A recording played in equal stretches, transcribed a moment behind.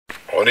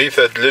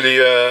عونيثا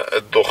دلليا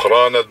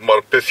الدخران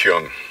دمر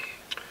بثيون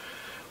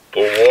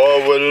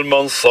طواو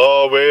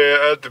المنصاوي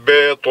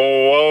أدبي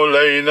طواو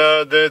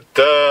لينا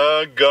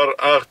دتاقر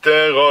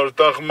أختغر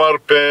تخمر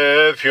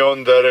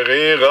بثيون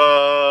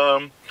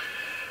درغيغا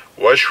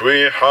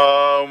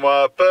وشويحا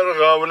وما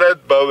برغا ولد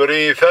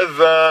بوريث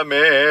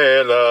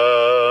الذاميلا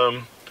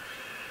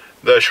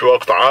دش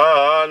وقت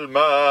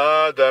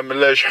عالما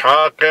دملش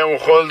حاقي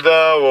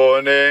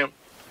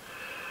وخلداوني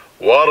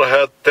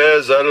ورهت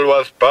تزل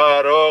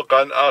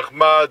وثباروقا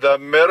أخما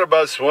دمر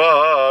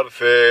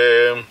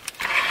بسوارثي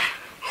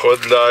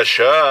خذ لا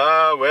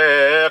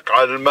شاويق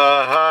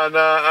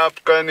عالمهانا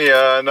أبقن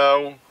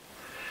يانو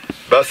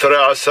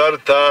بثرع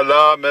سرتا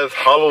لامث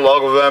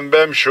حلق ذنب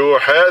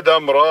مشوحي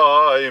دم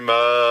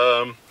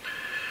رايما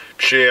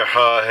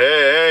بشيحة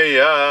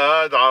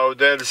هياد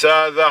عودل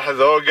ساذح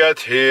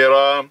ذوقت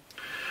هيرا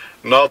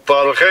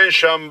نطر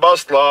خيشم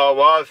بصلا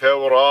واثي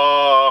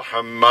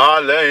وراحم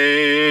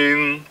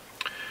علين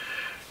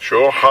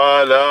شو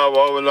حالا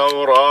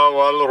ولورا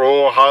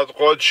والروح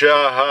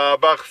قدشها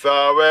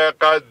بخثا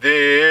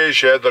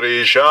وقديش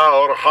يدري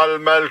شاور حل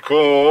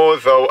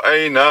ملكوث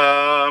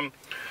وأينام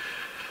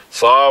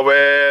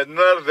صاويد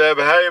نرذب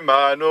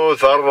هيمانو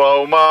ثرى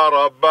وما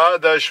ربا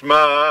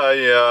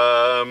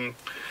دشمايا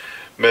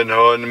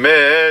منهن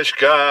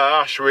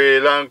مشكاح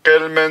شويلا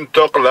قل من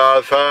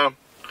تقلاثا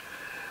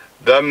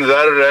دم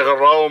ذرغ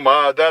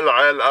روما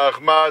دلع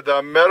الأخما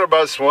دمر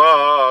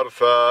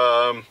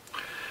بسوارثا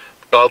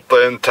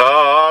قطن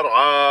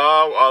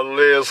تارعا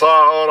واللي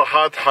صار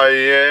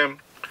حتحيي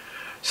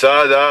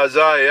سادا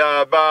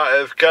زايا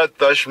باث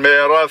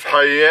كالتشميرث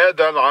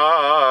حيد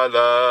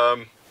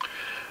العالم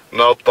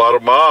نطر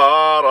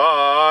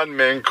ماران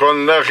من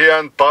كل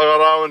نخيا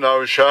طغرا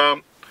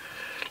ونوشا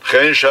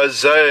خنش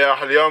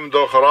الزيح اليوم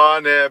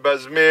دخراني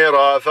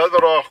بزميرة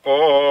ثذروح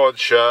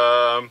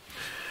قودشا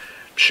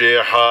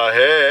بشيحة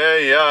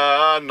هي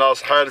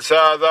نصح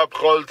لساذا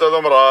بخلت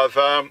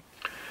ذمراثا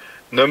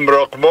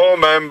نمرق مو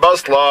من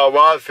بصلا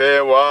واثي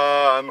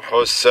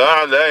وانحس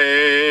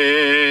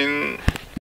علين